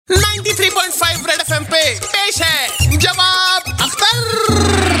93.5 red FM पे पेश है जवाब अख्तर।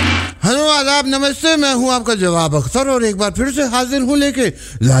 हेलो आदाब नमस्ते, मैं हूं आपका जवाब अख्तर और एक बार फिर से हाजिर हूं लेके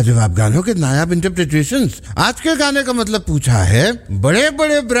लाजवाब गानों के नायाब इंटरप्रिटेशंस। आज के गाने का मतलब पूछा है बड़े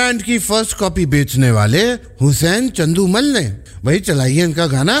बड़े ब्रांड की फर्स्ट कॉपी बेचने वाले हुसैन चंदूमल ने। भाई चलाइए इनका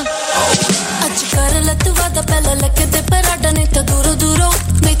गाना।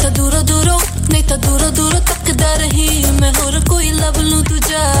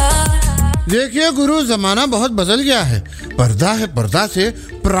 देखिए गुरु, जमाना बहुत बदल गया है। पर्दा है पर्दा से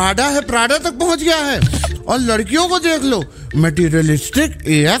प्राडा है प्राडा तक पहुंच गया है। और लड़कियों को देख लो, मटेरियलिस्टिक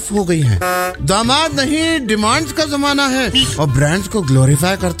एएफ हो गई हैं। दामाद नहीं, डिमांड्स का जमाना है। और ब्रांड्स को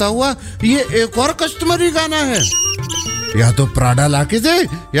ग्लोरीफाई करता हुआ ये एक और कस्टमरी गाना है। या तो प्राडा लाके दे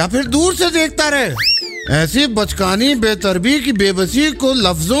या फिर दूर से देखता रहे। ऐसी बचकानी बेतरबी की बेबसी को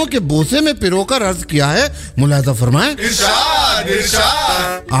लफ्जों के बोसे में पिरोकर अर्ज किया है। मुलाहिजा फरमाएं। इरशाद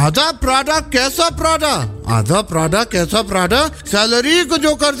इरशाद। आधा प्राडा कैसा प्राडा, आधा प्राडा कैसा प्राडा, सैलरी को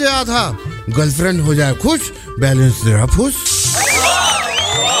जो कर दे आधा, गर्लफ्रेंड हो जाए खुश, बैलेंस जरा फुस।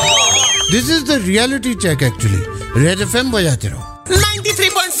 This is the reality check actually. Red FM बजाते रहो।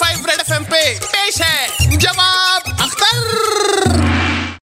 93.5 रेड एफएम पे पेश है जवाब अख्तर।